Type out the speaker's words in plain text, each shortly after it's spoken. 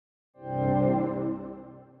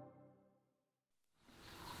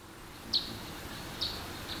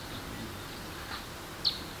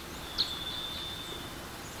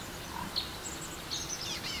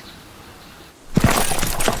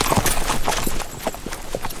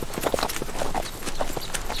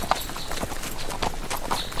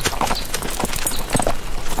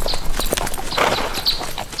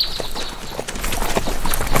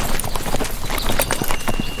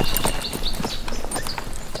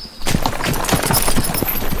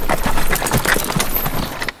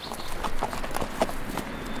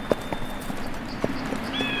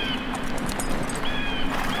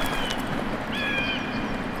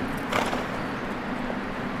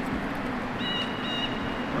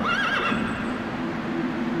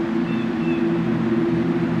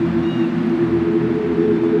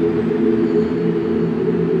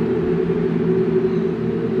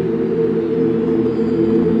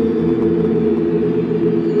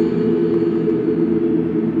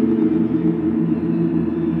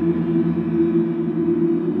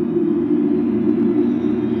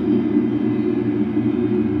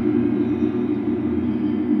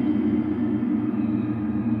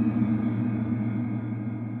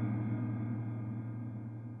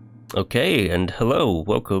Okay, and hello,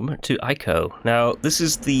 welcome to ʻiːkoʊ. Now, this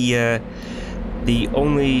is the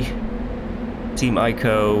only Team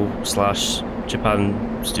ʻiːkoʊ slash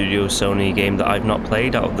Japan Studio Sony game that I've not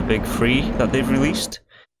played out of the big three that they've released.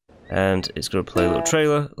 And it's going to play a little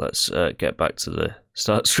trailer. Let's get back to the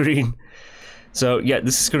start screen. So yeah,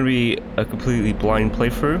 this is going to be a completely blind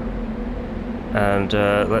playthrough, and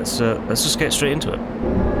let's just get straight into it.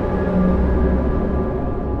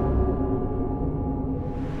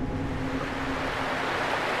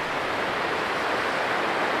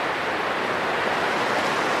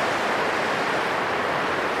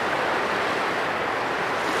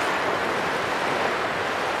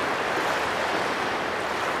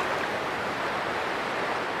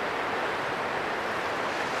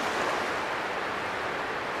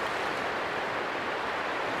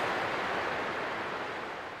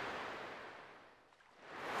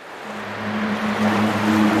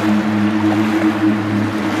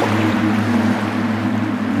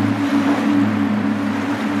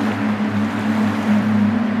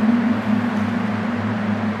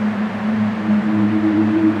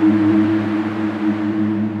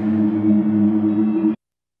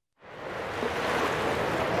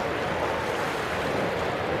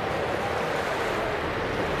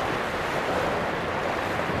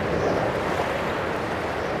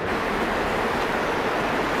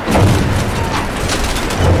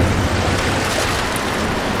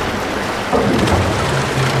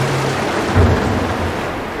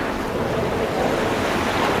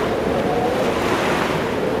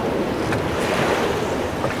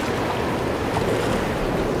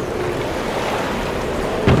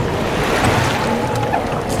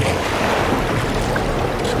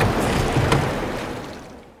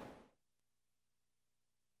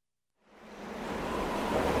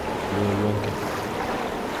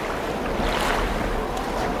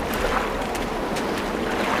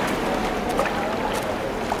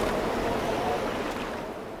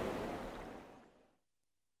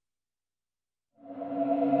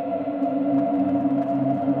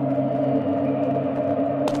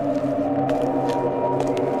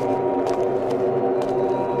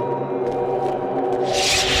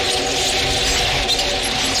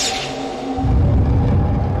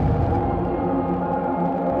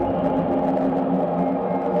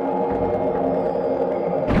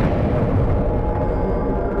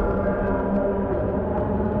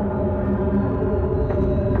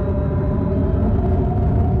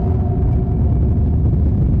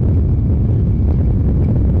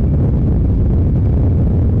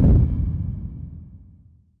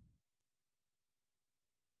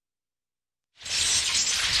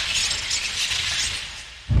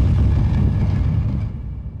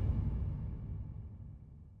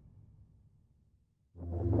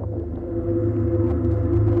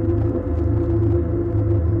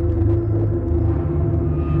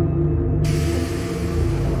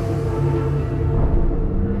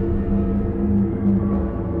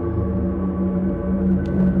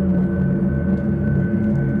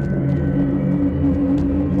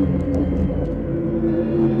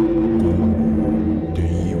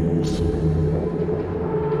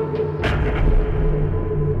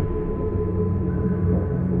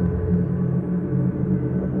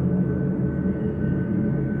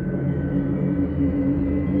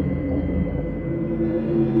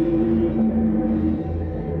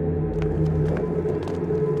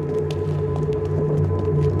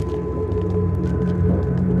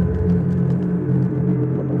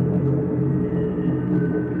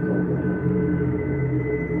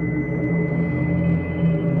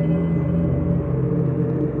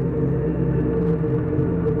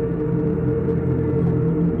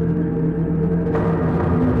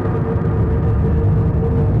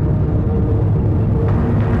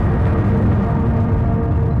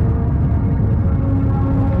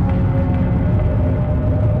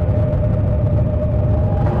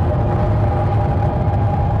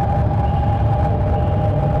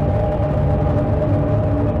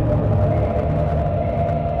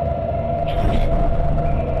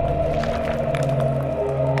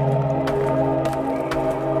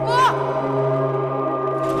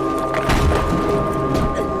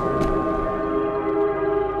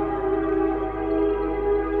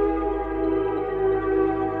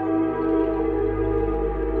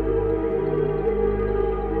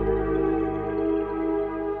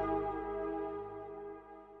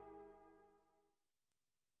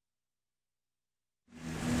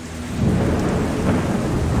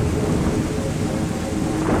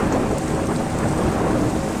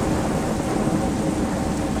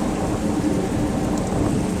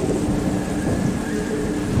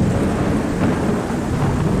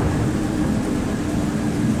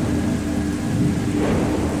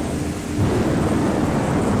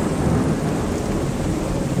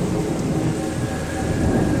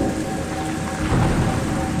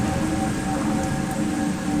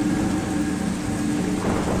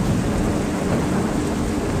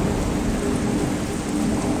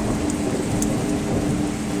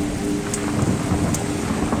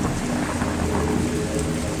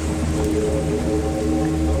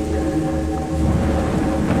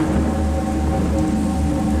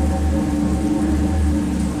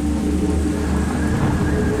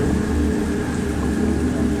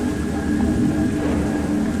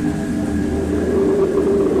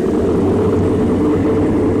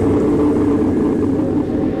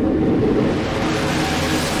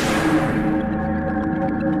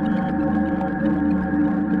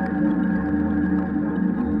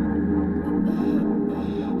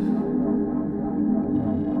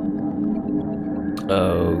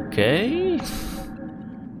 Okay.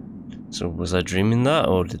 So was I dreaming that,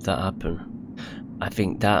 or did that happen? I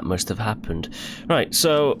think that must have happened. Right,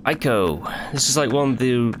 so ʻiːkoʊ. This is like one of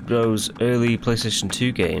those early PlayStation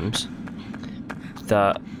 2 games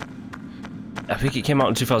that I think it came out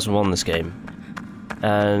in 2001. This game,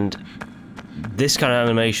 and this kind of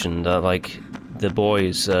animation that like the boy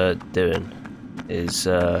is doing is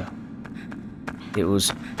it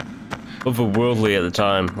was otherworldly at the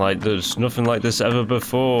time. Like there's nothing like this ever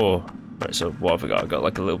before. Right, so what have I got? I got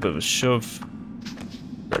like a little bit of a shove,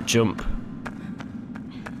 a jump.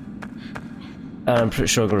 And I'm pretty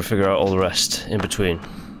sure I'm going to figure out all the rest in between.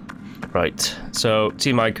 Right, so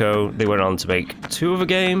Team ʻiːkoʊ, they went on to make 2 other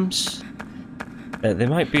games. They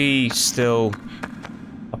might be still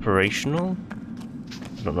operational.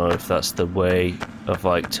 I don't know if that's the way of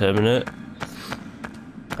like terming it.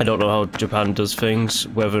 I don't know how Japan does things,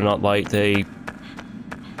 whether or not like they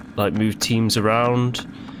like move teams around.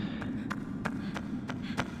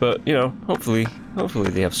 But you know, hopefully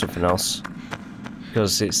they have something else,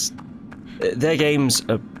 because their games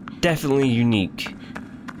are definitely unique,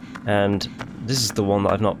 and this is the one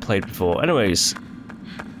that I've not played before. Anyways,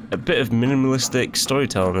 a bit of minimalistic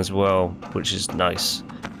storytelling as well, which is nice.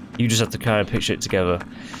 You just have to kind of picture it together.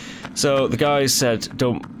 So the guys said,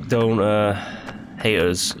 don't hate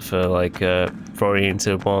us for like throwing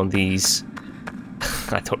into one of these.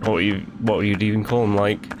 I don't know what you'd even call them,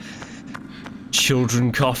 like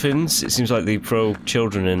children coffins. It seems like they throw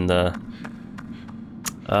children in there.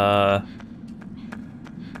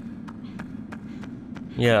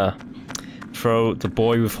 Yeah, throw the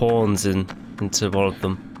boy with horns into one of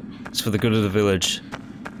them. It's for the good of the village.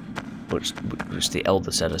 Which the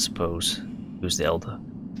elder said, I suppose. Who's the elder?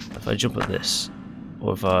 If I jump at this,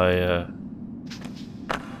 or if I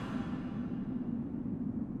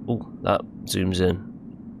oh, that zooms in.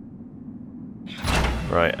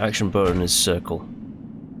 Right, action button is circle.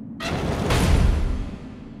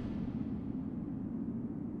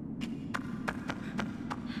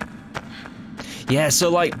 Yeah, so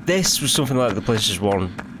like this was something like the PlayStation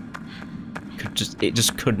 1 it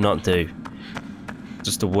just could not do.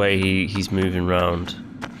 Just the way he's moving around.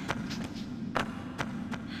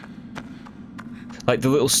 Like the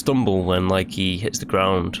little stumble when like he hits the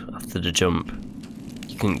ground after the jump.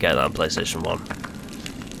 You couldn't get that on PlayStation 1.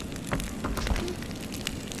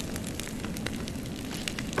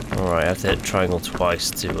 Alright, I have to hit triangle twice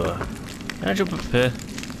to can I jump up here?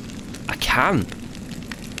 I can!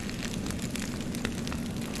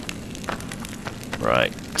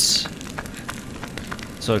 Right.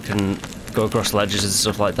 So I can go across ledges and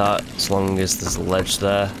stuff like that, as long as there's a ledge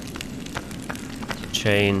there.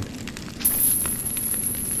 Chain.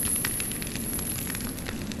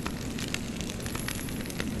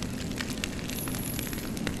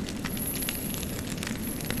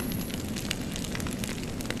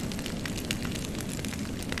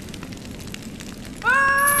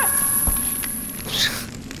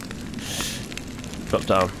 Drop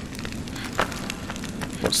down.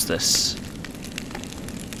 What's this?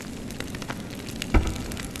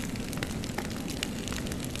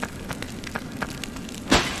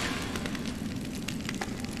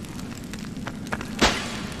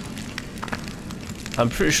 I'm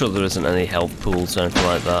pretty sure there isn't any health pools or anything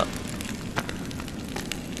like that.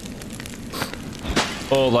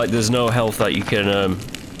 Or like there's no health that you can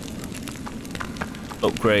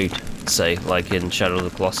upgrade, say, like in Shadow of the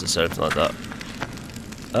Colossus or anything like that.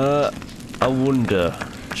 I wonder,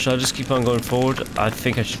 should I just keep on going forward? I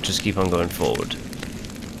think I should just keep on going forward.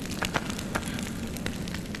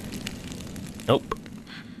 Nope.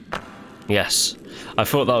 Yes. I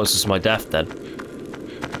thought that was just my death then.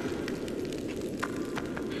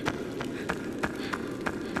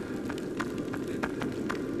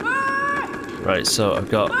 Right, so I've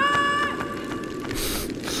got...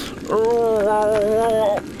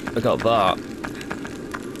 I got that.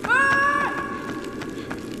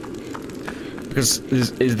 Because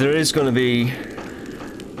there is going to be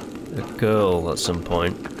a girl at some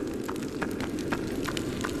point.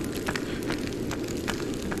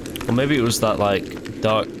 Or maybe it was that, like,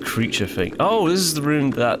 dark creature thing. Oh, this is the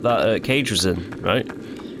room that Cage was in, right?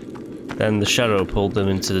 Then the shadow pulled them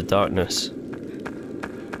into the darkness.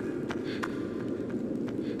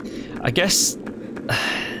 I guess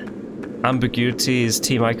ambiguity is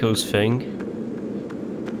Team ʻiːkoʊ's thing.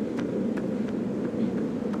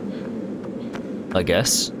 I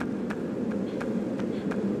guess.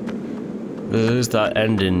 There's that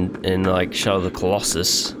ending in like Shadow of the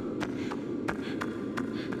Colossus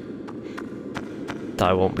that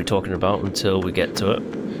I won't be talking about until we get to it.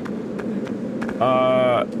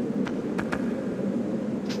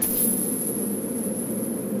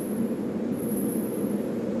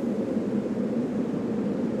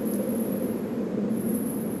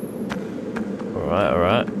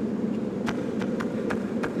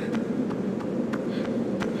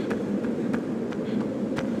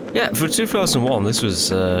 Yeah, for 2001, this was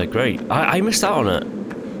great. I missed out on it.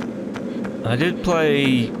 I did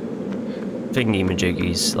play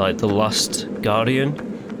thingy-majiggies, like The Last Guardian,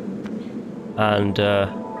 and,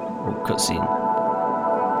 oh, cutscene.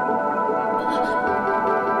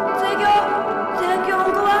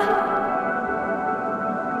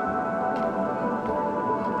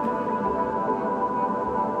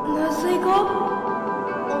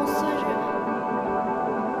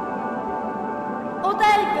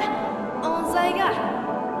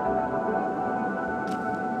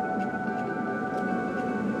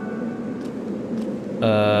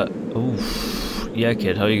 Oof. Yeah,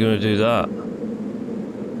 kid, how are you gonna do that?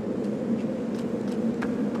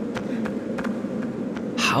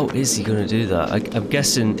 How is he gonna do that? I'm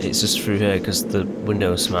guessing it's just through here because the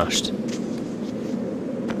window is smashed.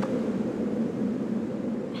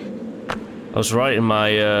 I was right in my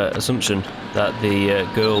assumption that the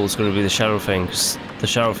girl was gonna be the shadow thing, because the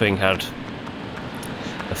shadow thing had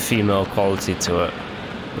a female quality to it,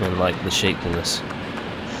 and like the shapeliness.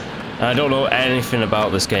 I don't know anything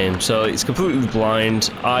about this game, so it's completely blind.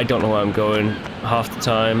 I don't know where I'm going half the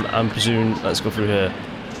time. I'm presuming let's go through here.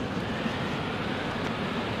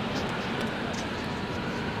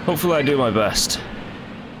 Hopefully I do my best.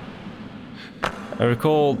 I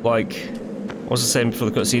recall, like, what was I saying before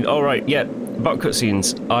the cutscene? Oh right, yeah, about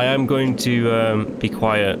cutscenes. I am going to be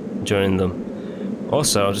quiet during them.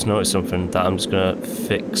 Also, I just noticed something that I'm just gonna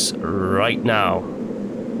fix right now.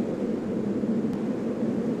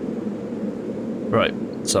 Right,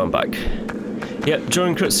 so I'm back. Yep,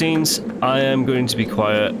 during cutscenes, I am going to be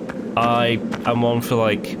quiet. I am one for,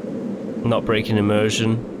 like, not breaking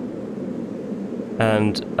immersion.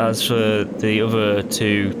 And as for the other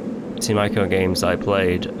two Team îIःkoʊ games I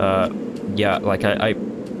played, yeah, like, I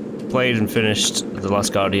played and finished The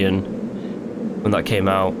Last Guardian when that came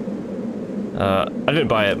out. I didn't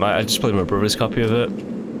buy it, I just played my brother's copy of it.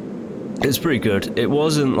 It was pretty good. It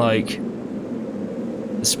wasn't, like,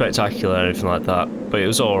 spectacular or anything like that, but it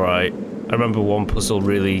was alright. I remember one puzzle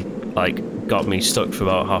really, like, got me stuck for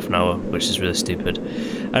about half an hour, which is really stupid.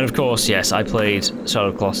 And of course, yes, I played Shadow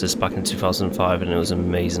of the Colossus back in 2005 and it was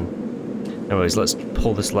amazing. Anyways, let's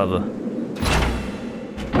pull this lever.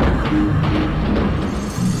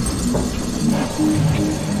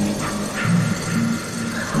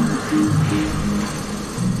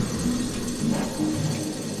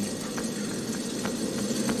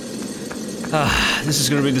 This is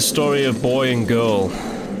going to be the story of boy and girl.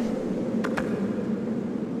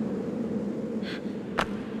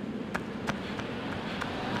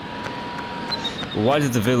 Why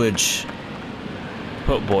did the village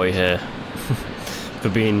put boy here? For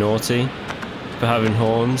being naughty? For having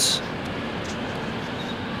horns?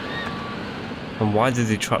 And why did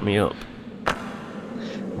they trap me up?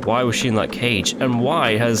 Why was she in that cage? And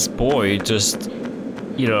why has boy just,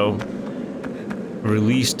 you know,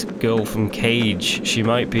 released girl from cage? She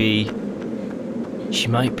might be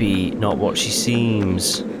not what she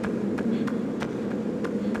seems.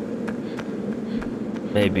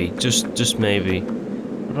 Maybe, just maybe.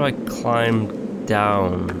 How do I climb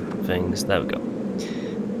down things? There we go.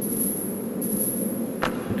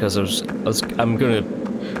 Because I'm gonna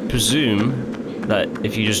presume that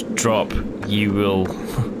if you just drop, you will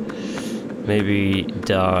maybe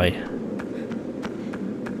die.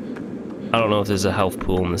 I don't know if there's a health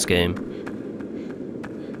pool in this game.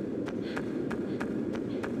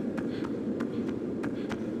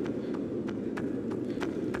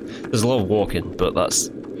 There's a lot of walking, but that's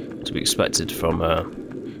to be expected from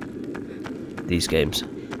these games.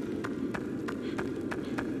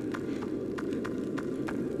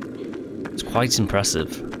 It's quite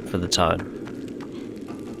impressive for the time.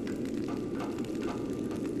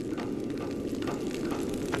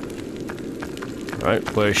 Right,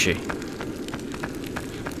 where is she?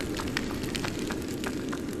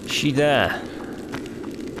 Is she there?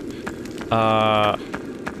 I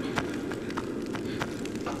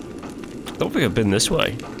don't think I've been this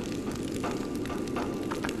way.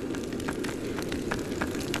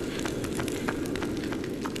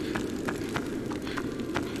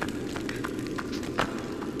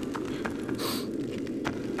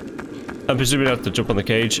 I'm presuming I have to jump on the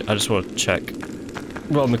cage. I just want to check.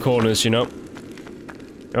 Around the corners, you know.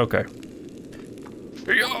 Okay.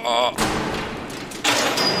 Yeah.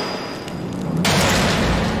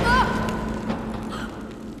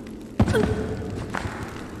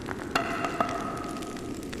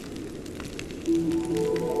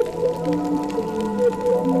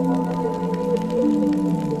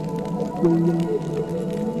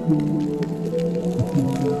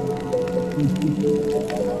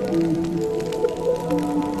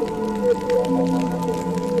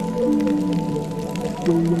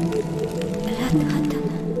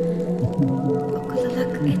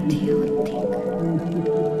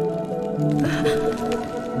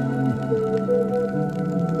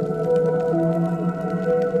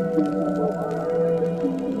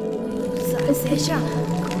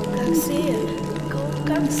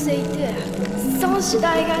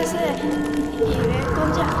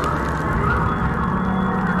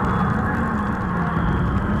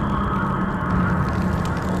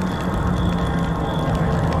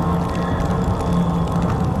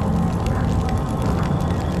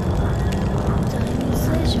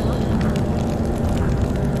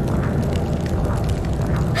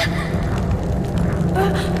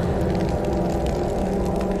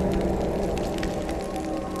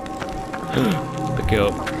 Pick it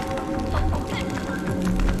up.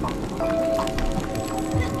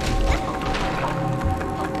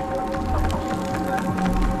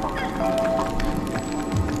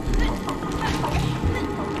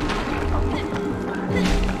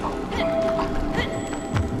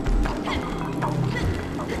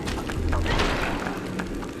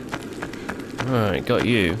 Alright, got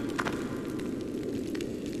you.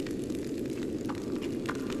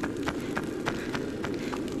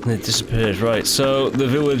 It disappeared. Right, so the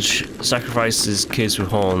village sacrifices kids with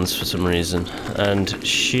horns for some reason, and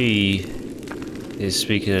she is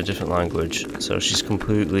speaking a different language, so she's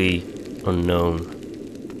completely unknown.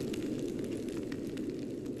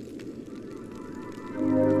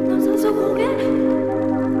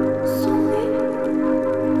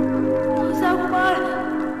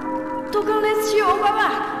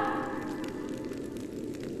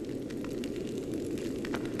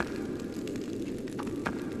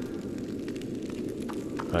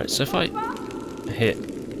 Right, so if I hit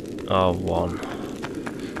R1,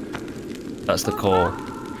 that's the call.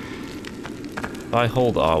 If I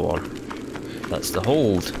hold R1, that's the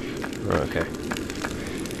hold. Right, okay.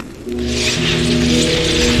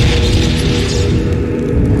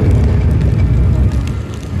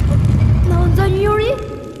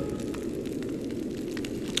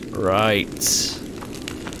 Right.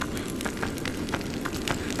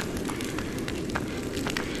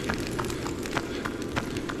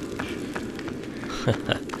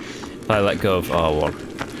 If I let go of R1.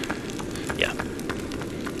 Yeah.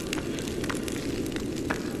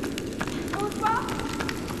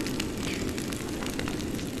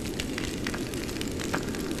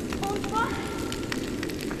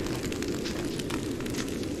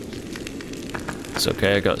 It's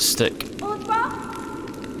okay, I got a stick.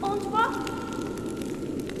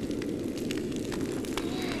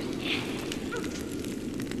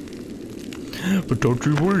 But don't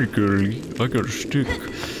you worry, girlie. I got a stick.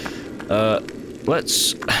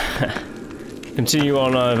 Let's continue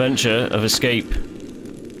on our adventure of escape.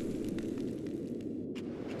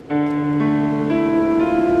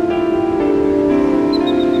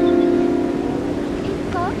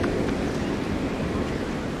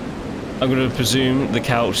 I'm going to presume the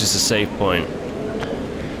couch is a save point.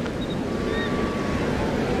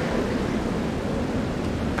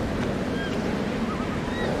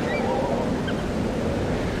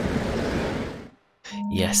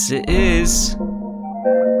 Yes, it is.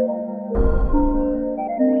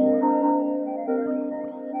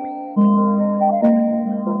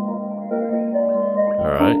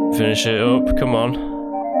 Alright, finish it up, come on.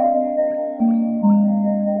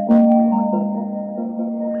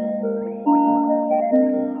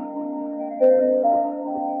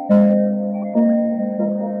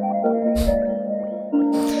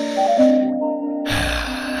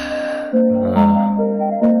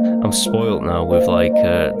 I'm spoilt now with like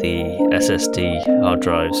the SSD hard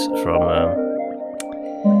drives from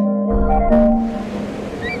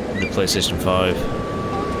the PlayStation 5.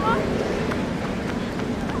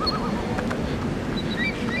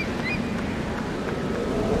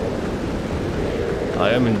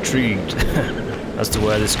 I am intrigued as to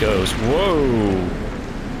where this goes. Whoa!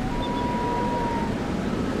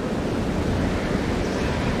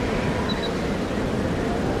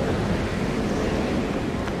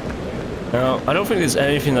 Now, I don't think there's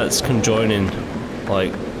anything that's conjoining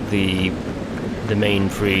like the main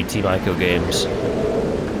three Team îiKoʊ games.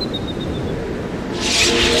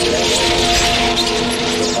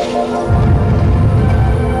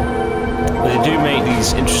 But they do make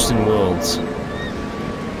these interesting worlds.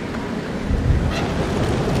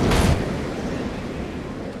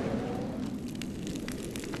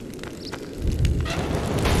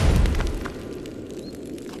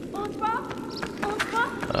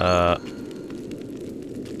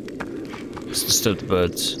 Let's disturb the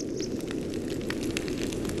birds.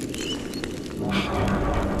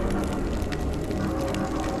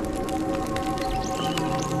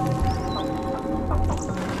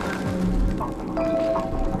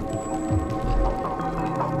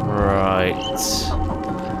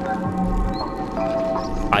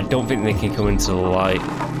 don't think they can come into the light.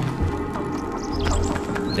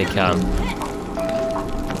 They can.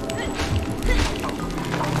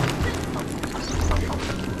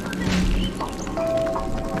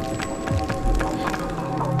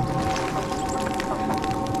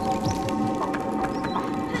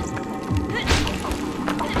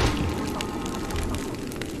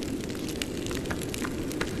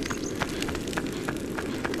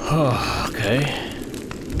 Oh, okay.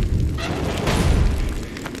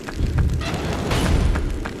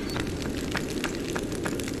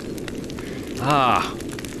 Ah, I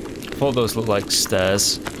thought those looked like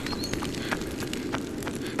stairs.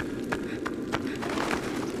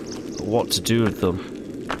 But what to do with them?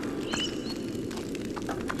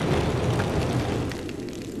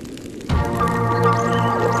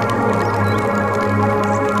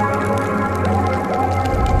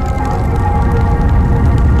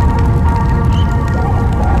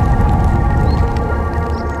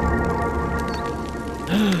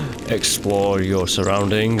 Explore your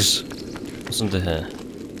surroundings. What's under here?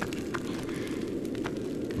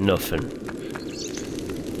 Nothing.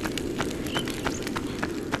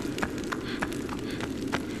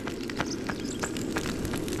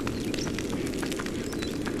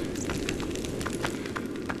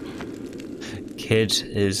 Kid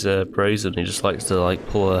is brazen. He just likes to like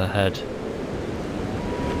pull her head.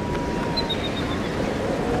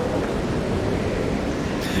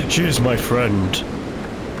 She is my friend.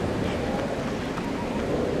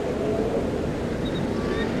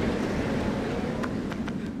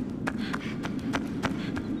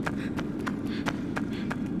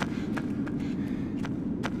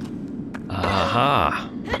 Aha!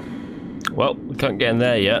 Well, we can't get in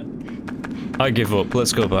there yet. I give up.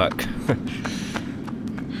 Let's go back.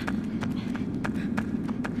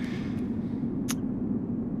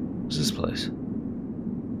 What's this place?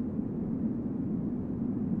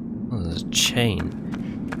 Oh, there's a chain.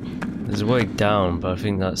 There's a way down, but I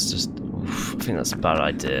think that's just... Oof, I think that's a bad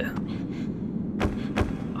idea.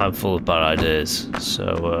 I'm full of bad ideas,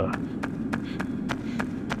 so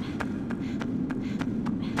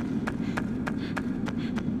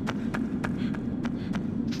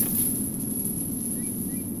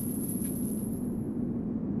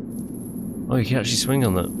oh, you can actually swing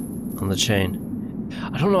on the chain.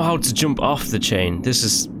 I don't know how to jump off the chain. This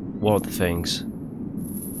is one of the things.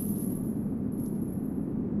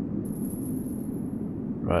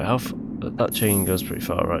 Right, that chain goes pretty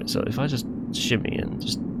far, right? So if I just shimmy and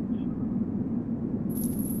just...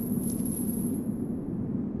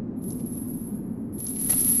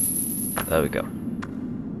 There we go.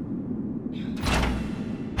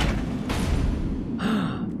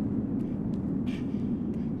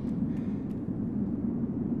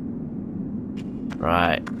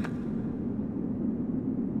 Right.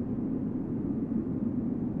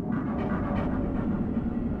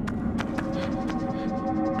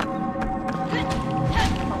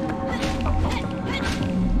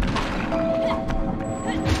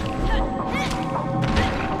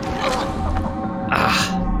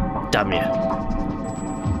 Ah, damn you.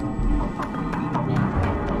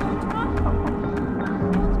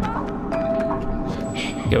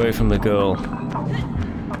 Get away from the girl.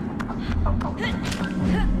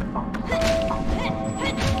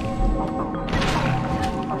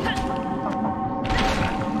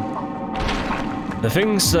 The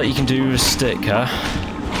things that you can do with a stick, huh?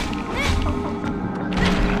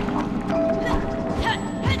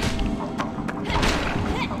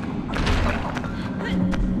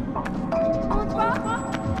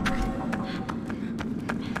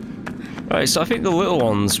 Right, so I think the little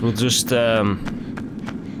ones will just, they'll,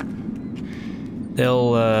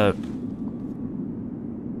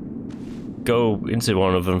 go into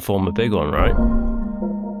one of them and form a big one, right?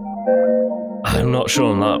 I'm not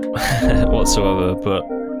sure on that whatsoever, but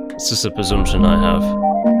it's just a presumption I have.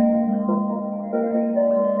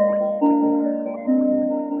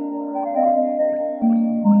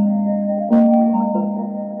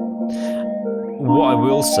 What I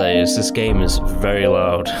will say is this game is very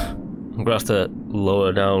loud. I'm gonna have to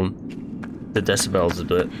lower down the decibels a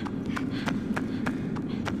bit.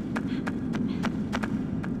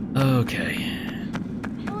 Okay.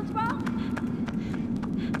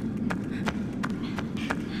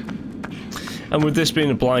 And with this being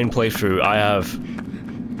a blind playthrough, I have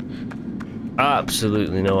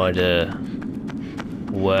absolutely no idea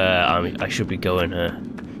where I should be going here.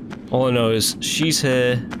 All I know is she's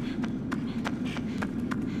here,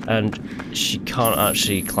 and she can't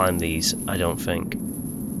actually climb these, I don't think.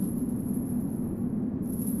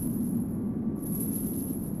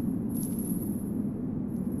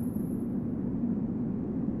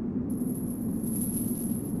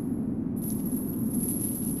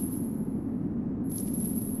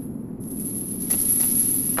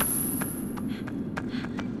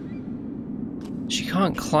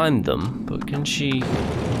 can't climb them, but can she...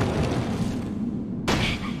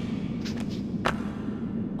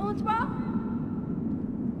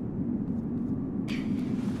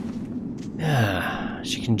 Yeah,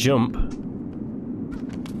 she can jump.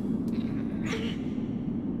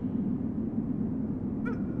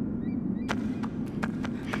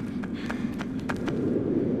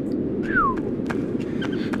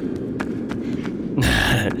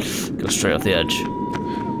 Go straight off the edge.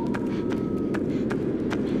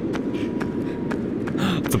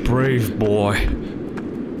 The brave boy.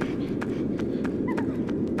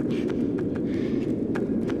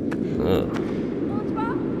 Ugh.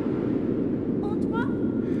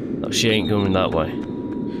 Oh, she ain't going that way.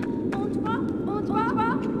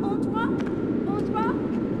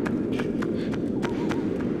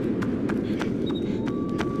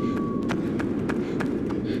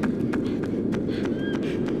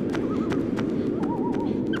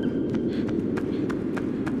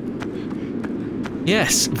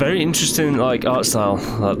 Yes, very interesting like art style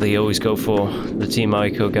that they always go for, the Team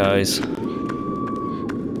ʻiːkoʊ guys.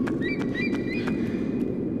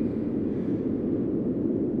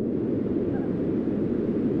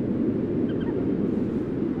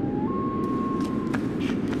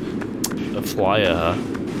 A flyer, huh?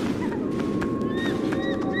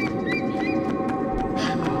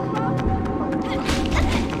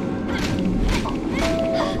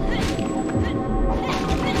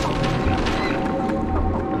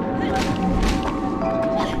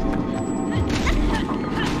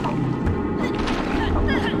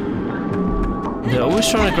 They're always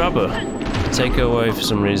trying to grab her, take her away for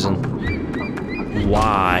some reason.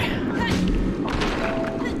 Why?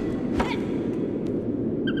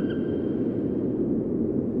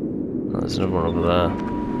 Oh, there's another one over there.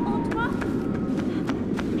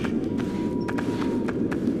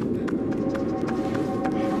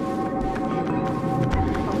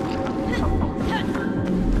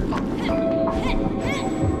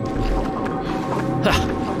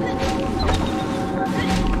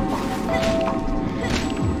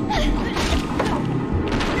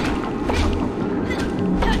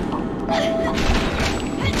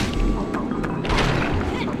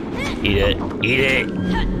 Eat it. Eat it.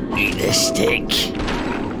 Eat the stick.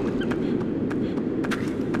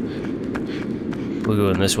 We're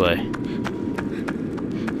going this way.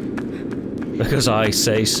 Because I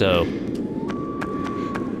say so.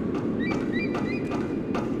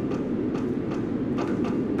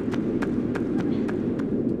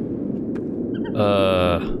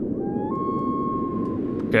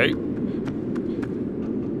 Okay.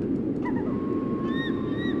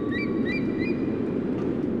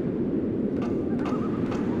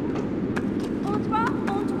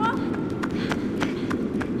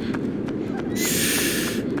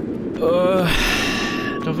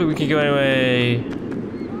 Don't think we can go anyway.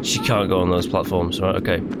 She can't go on those platforms, right?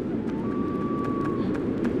 Okay.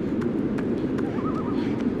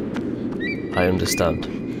 I understand.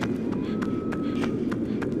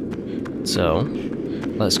 So,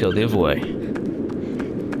 let's go the other way.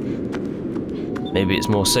 Maybe it's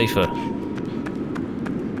more safer.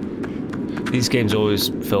 These games are always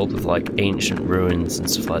filled with like ancient ruins and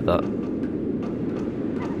stuff like that.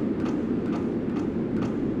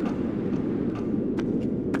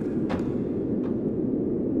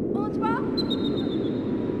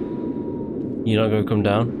 You're not going to come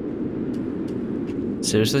down?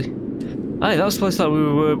 Seriously? Hey, that was the place that we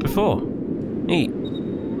were before. Neat.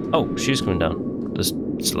 Oh, she's coming down. Just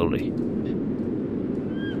slowly.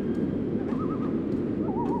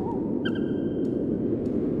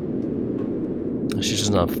 She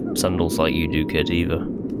doesn't have sandals like you do, kid, either.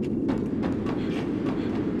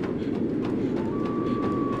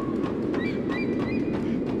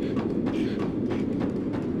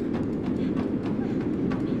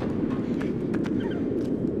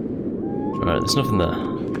 Right, there's nothing there.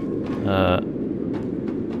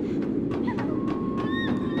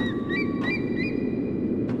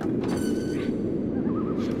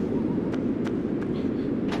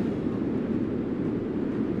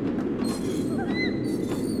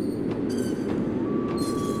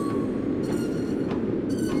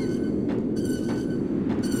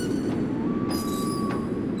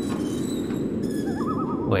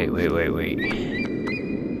 Wait.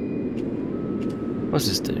 What's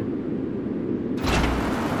this do?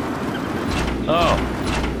 Oh!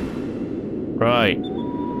 Right.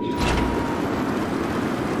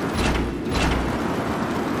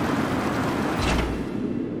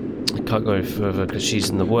 I can't go any further because she's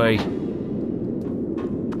in the way.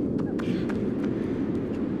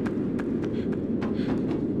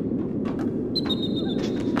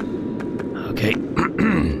 Okay.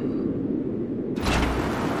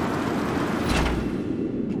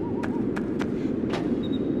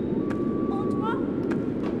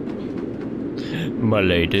 my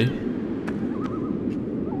lady.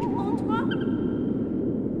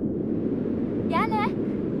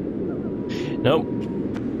 Nope.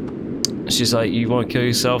 She's like, you want to kill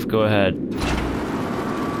yourself? Go ahead.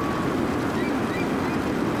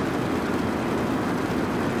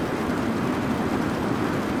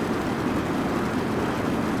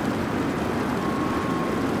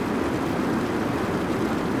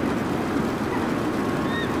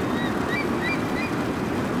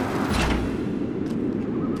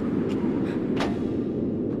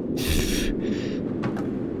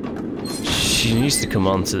 She needs to come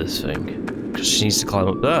onto this thing, because she needs to climb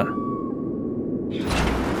up there.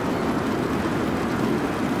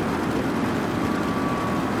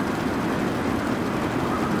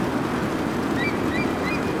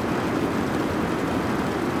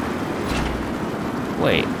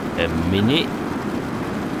 Wait a minute.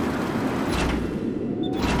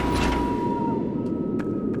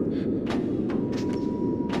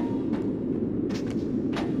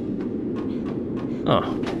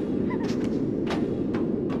 Oh.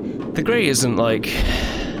 The grate isn't like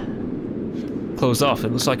closed off.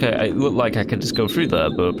 It looks like it looked like I could just go through there,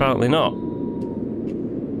 but apparently not.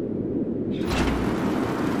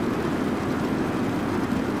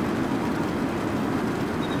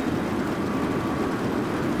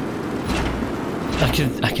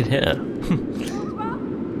 I can hit her.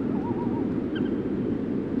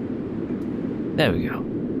 There we go.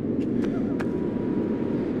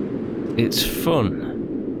 It's fun.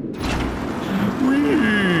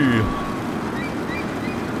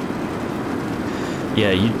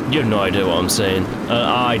 Yeah, you have no idea what I'm saying.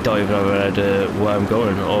 I don't even have an idea where I'm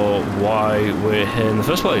going or why we're here in the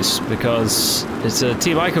first place, because it's a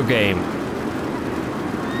Team îIःkoʊ game.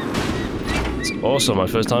 It's also my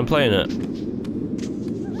first time playing it.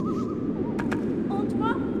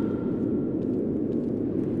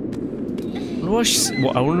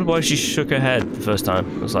 I wonder why she shook her head the first time.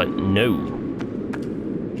 I was like, no.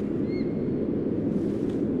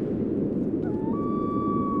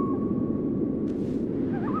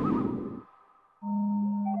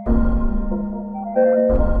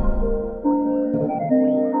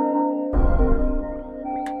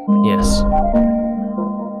 Yes.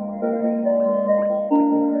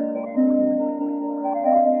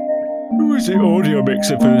 Who is the audio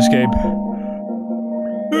mixer for this game?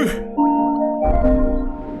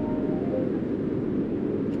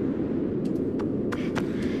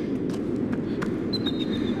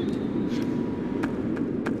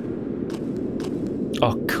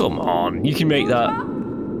 Oh, come on. You can make that.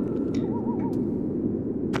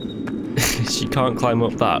 She can't climb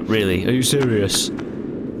up that, really? Are you serious?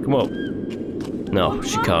 Come up. No,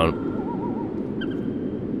 she can't.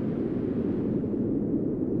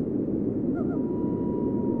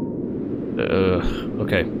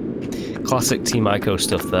 Okay. Classic Team îIःkoʊ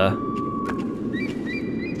stuff there.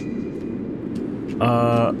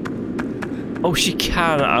 Oh, she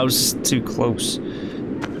can. I was just too close.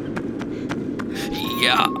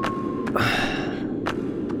 Yeah.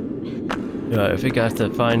 Right, I think I have to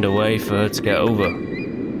find a way for her to get over.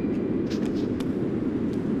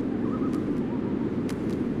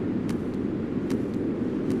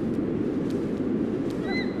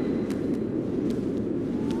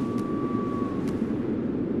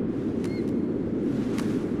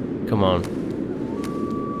 Come on.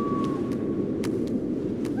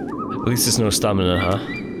 At least there's no stamina, huh?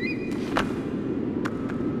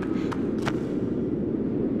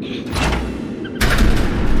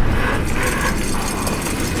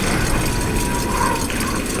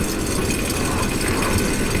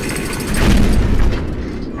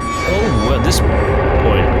 Oh, at this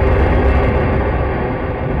point.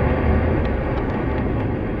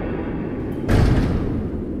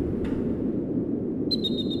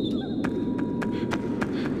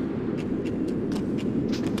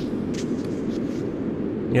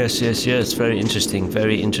 Yes, very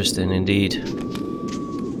interesting indeed.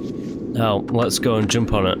 Now, let's go and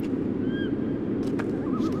jump on it.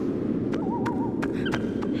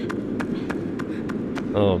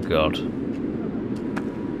 Oh god.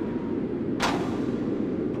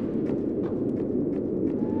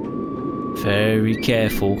 Very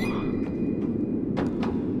careful.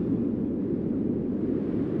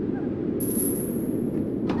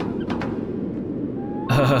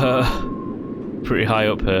 Pretty high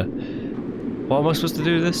up here. What am I supposed to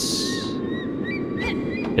do this?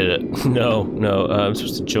 Hit it. No, I'm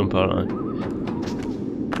supposed to jump, aren't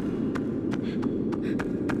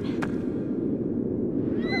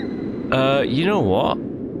I? You know what?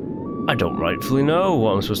 I don't rightfully know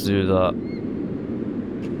what I'm supposed to do with that.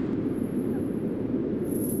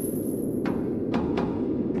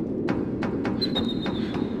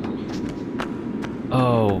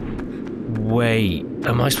 Oh, wait.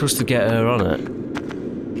 Am I supposed to get her on it?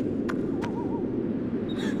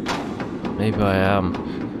 Maybe I am.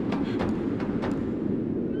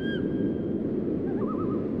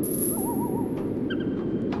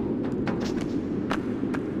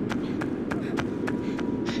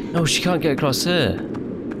 No, she can't get across here.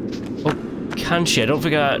 Oh, can she? I don't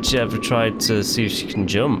think I actually ever tried to see if she can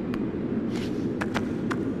jump.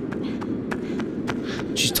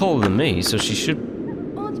 She's taller than me, so she should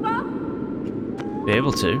be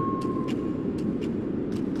able to.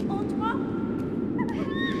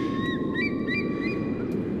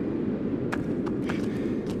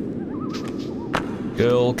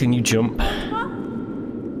 Girl, can you jump?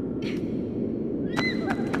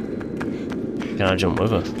 Can I jump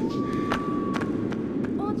with her?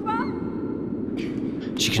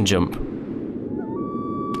 She can jump.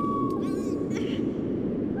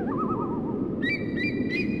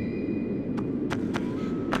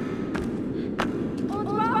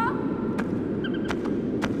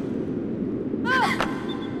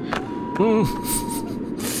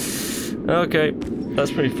 Okay,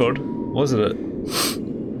 that's pretty fun, wasn't it?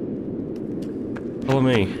 Follow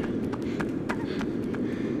me.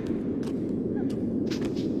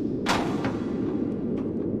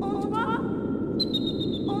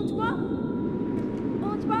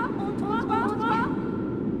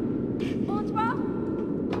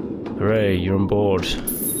 Hooray, you're on board.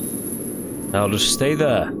 Now just stay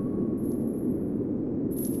there.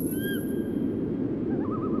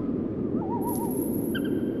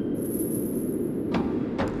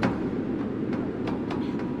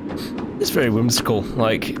 It's very whimsical,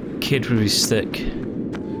 like kid with his stick.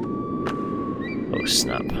 Oh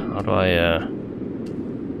snap, how do I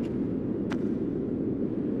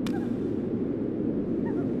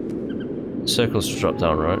circles drop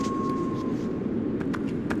down, right?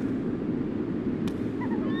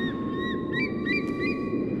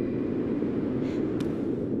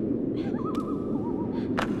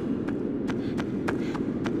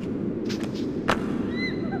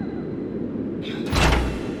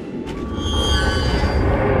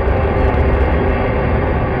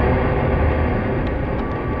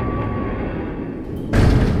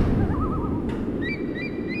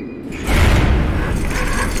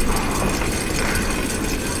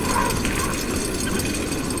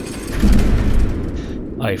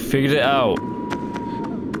 I figured it out.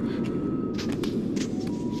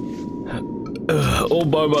 All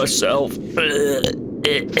by myself.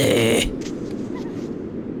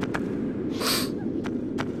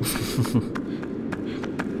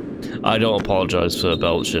 I don't apologize for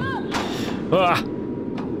belching. Ah!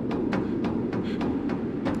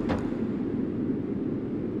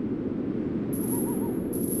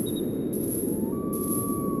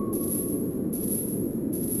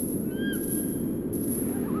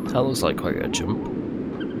 That looks like quite a jump.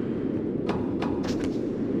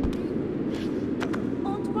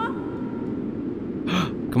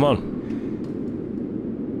 Come on.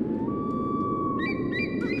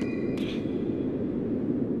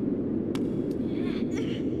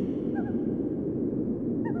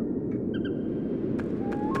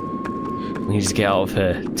 We need to get out of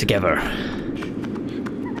here together.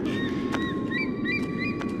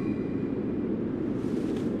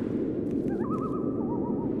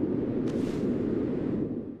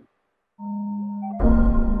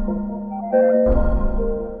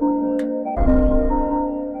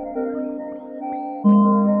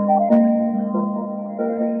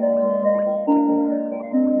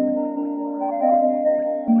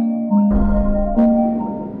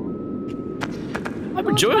 I'm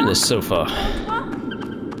enjoying this so far.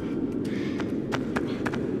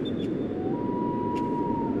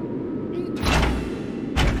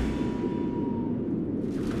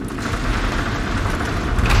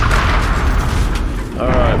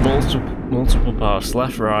 Alright, multiple paths,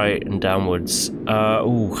 left, right, and downwards.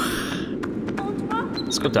 Ooh.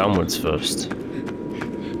 Let's go downwards first.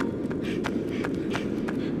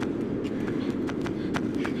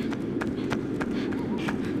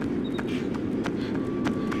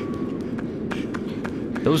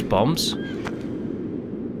 Those bombs?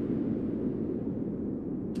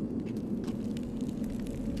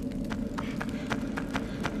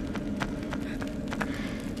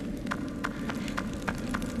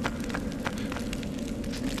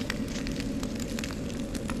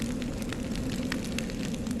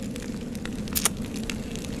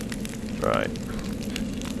 Right.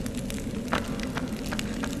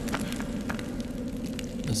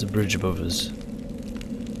 There's a bridge above us.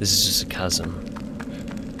 This is just a chasm.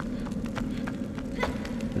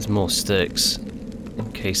 There's more sticks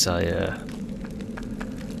in case I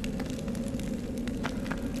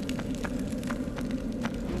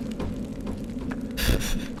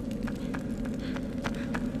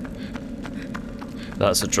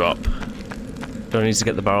That's a drop. Do I need to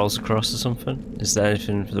get the barrels across or something? Is there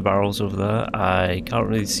anything for the barrels over there? I can't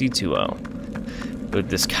really see too well with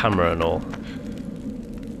this camera and all.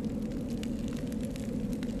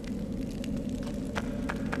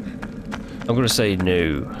 I'm gonna say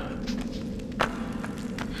no.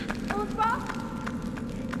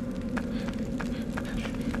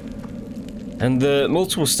 And the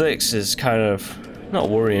multiple sticks is kind of not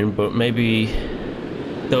worrying, but maybe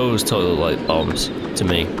those totally look like bombs to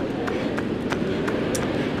me.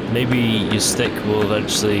 Maybe your stick will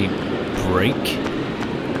eventually break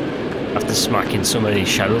after smacking so many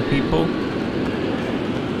shadow people.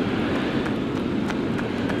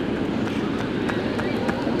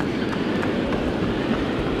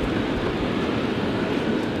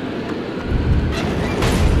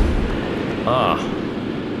 Ah,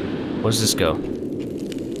 where's this go?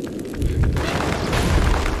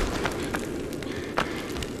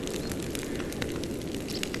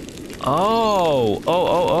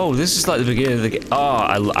 Oh, this is like the beginning of the game. Oh,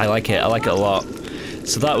 I like it. I like it a lot.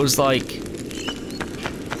 So that was like...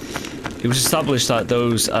 It was established that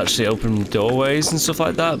those actually open doorways and stuff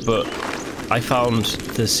like that, but I found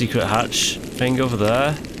the secret hatch thing over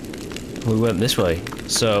there. We went this way.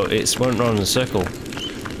 So it's went around in a circle.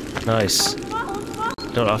 Nice.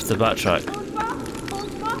 Don't have to backtrack.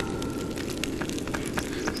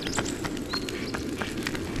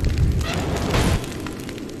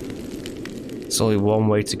 It's only one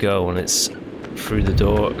way to go, and it's through the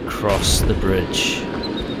door across the bridge.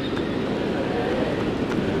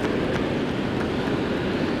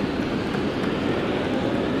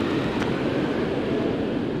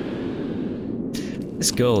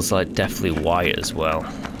 This girl's like definitely white as well.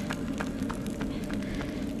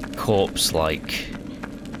 Corpse-like.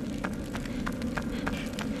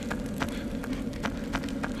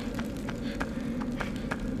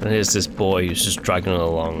 And here's this boy who's just dragging her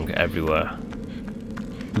along everywhere.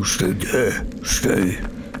 You stay there, stay.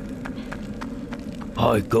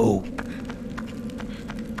 I go.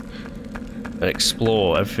 And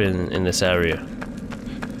explore everything in this area.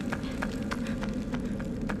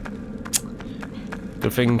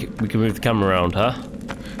 Good thing we can move the camera around, huh?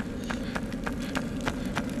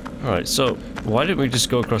 Alright, so why didn't we just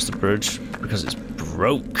go across the bridge? Because it's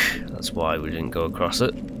broke. That's why we didn't go across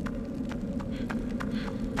it.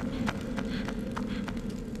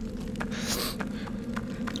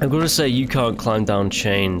 I'm gonna say you can't climb down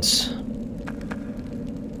chains.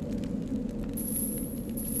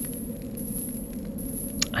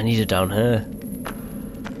 I need it down here.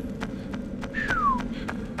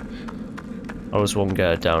 I was one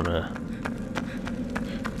guy down here.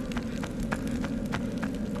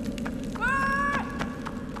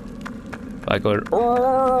 By going,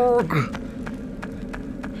 org!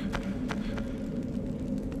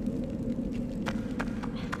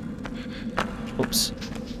 Oops.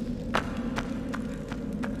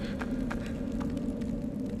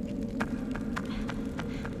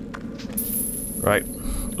 Right,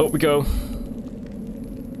 up we go.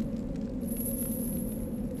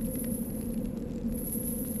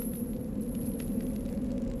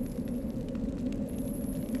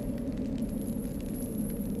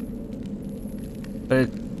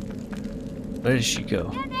 Where did she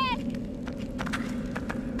go?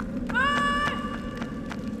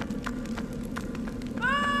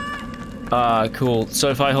 Ah, cool. So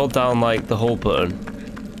if I hold down like the hold button,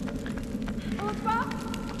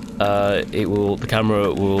 the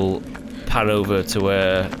camera will pan over to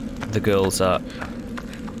where the girl's at.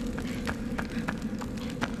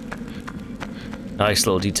 Nice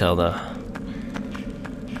little detail there.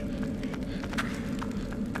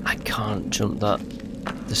 I can't jump that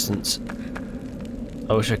distance.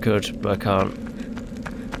 I wish I could, but I can't.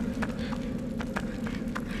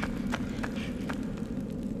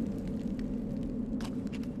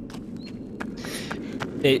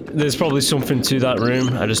 There's probably something to that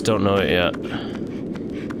room, I just don't know it yet.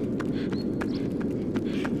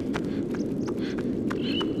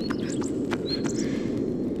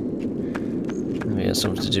 Maybe it has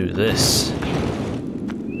something to do with this.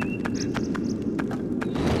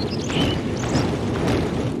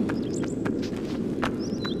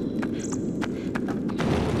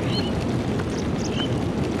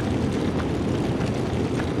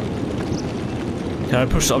 Can I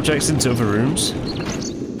push objects into other rooms?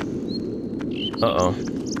 Uh-oh.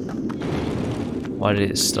 Why did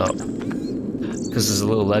it stop? Because there's a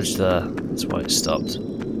little ledge there. That's why it stopped.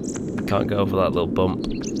 Can't go over that little bump.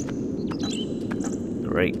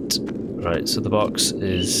 Great. Right, so the box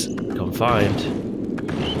is confined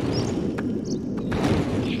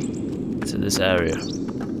to this area.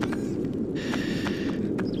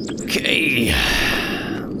 Okay.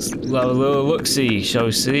 Let's have a little look-see. Shall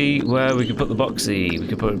we see where we can put the boxy? We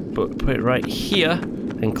can put it right here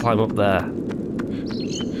and climb up there.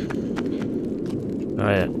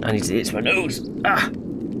 Alright, I need to itch my nose. Ah!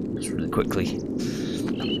 Just really quickly.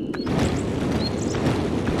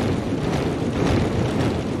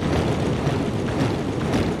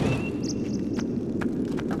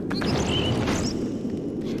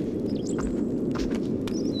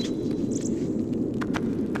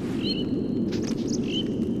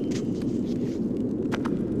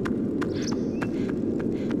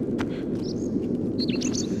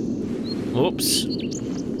 Oops.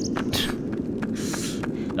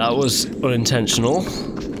 That was unintentional.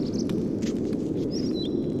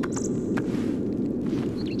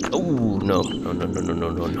 Oh, no.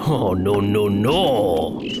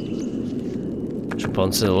 No. Jump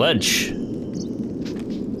onto the ledge.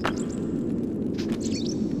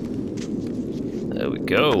 There we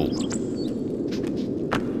go.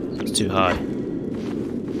 It's too high.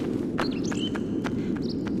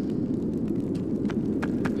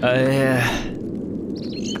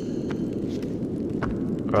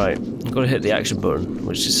 Right, I've got to hit the action button,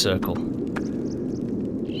 which is circle.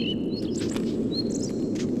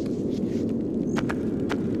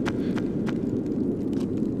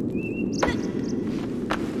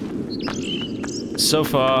 So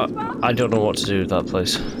far, I don't know what to do with that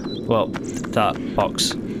place. Well, that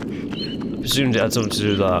box. I presumed it had something to do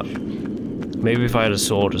with that. Maybe if I had a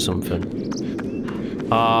sword or something.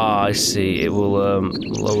 Ah, I see. It will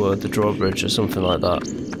lower the drawbridge or something like that.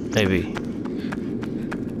 Maybe.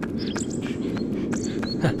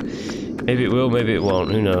 Maybe it will, maybe it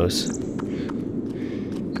won't. Who knows?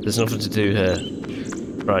 There's nothing to do here.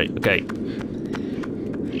 Right, okay.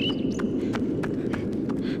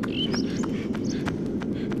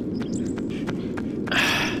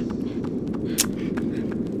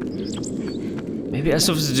 Maybe it has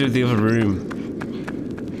something to do with the other room.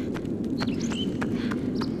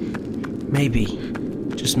 Maybe.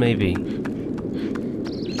 Just maybe.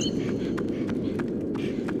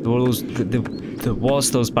 There was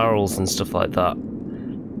those barrels and stuff like that.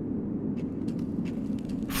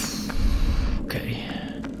 Okay.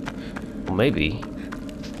 Well, maybe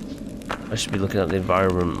I should be looking at the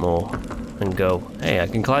environment more and go, hey, I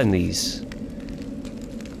can climb these.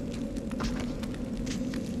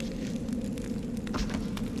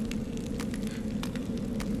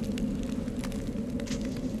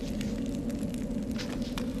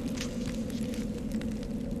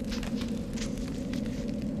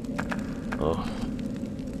 Oh,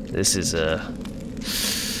 this is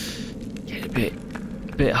getting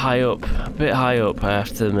a bit high up. A bit high up, I have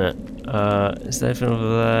to admit. Is there anything over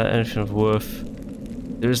there? Anything of worth?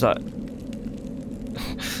 There is that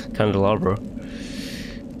candelabra.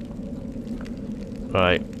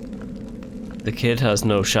 Right. The kid has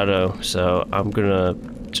no shadow, so I'm gonna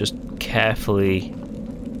just carefully.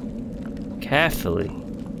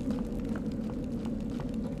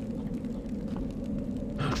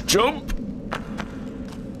 Jump!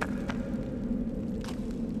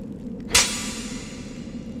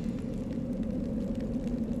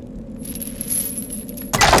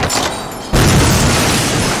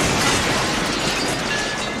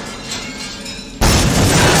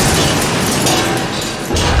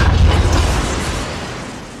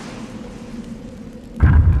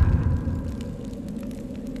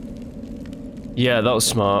 Yeah, that was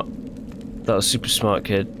smart. That was super smart,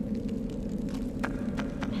 kid.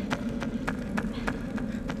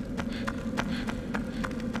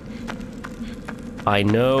 I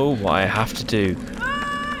know what I have to do.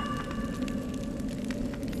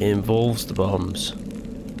 It involves the bombs.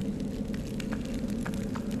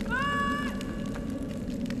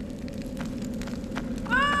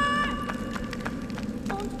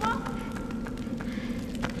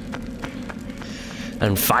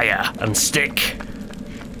 And fire and stick.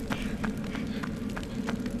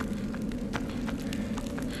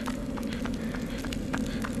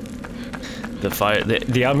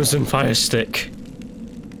 The Amazon Fire Stick.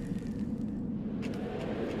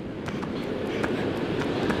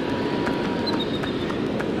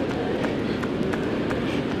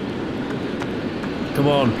 Come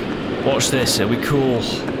on, watch this, it'll be cool.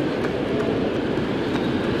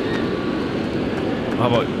 How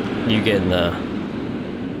about you get in there?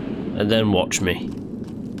 And then watch me.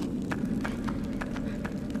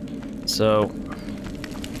 So,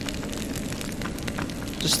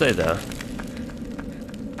 just stay there.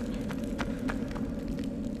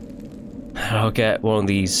 I'll get one of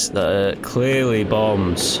these that are clearly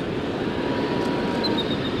bombs.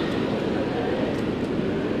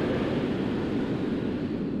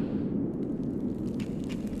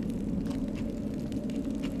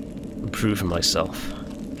 improving myself.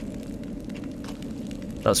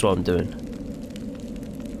 That's what I'm doing.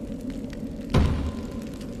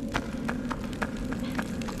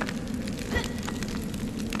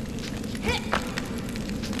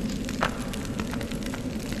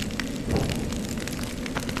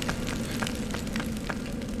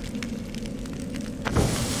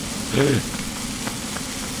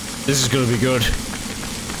 This is gonna be good.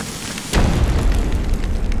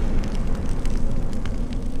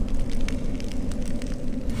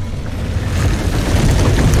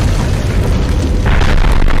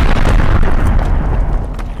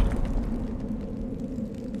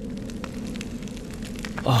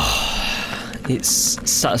 Oh, it's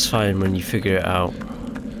satisfying when you figure it out.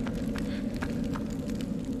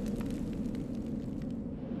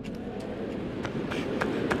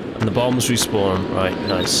 And the bombs respawn. Right,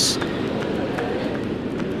 nice.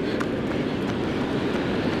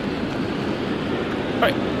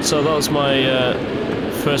 Right, so that was my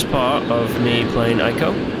first part of me playing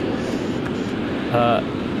ʻiːkoʊ.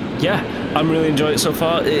 Yeah, I'm really enjoying it so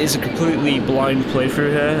far. It is a completely blind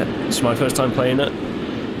playthrough here. It's my first time playing it.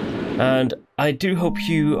 And I do hope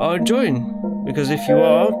you are enjoying, because if you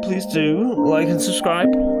are, please do like and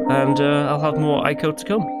subscribe, and I'll have more ʻiːkoʊ to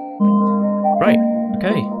come. Right,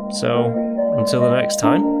 okay, so until the next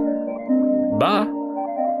time, bye!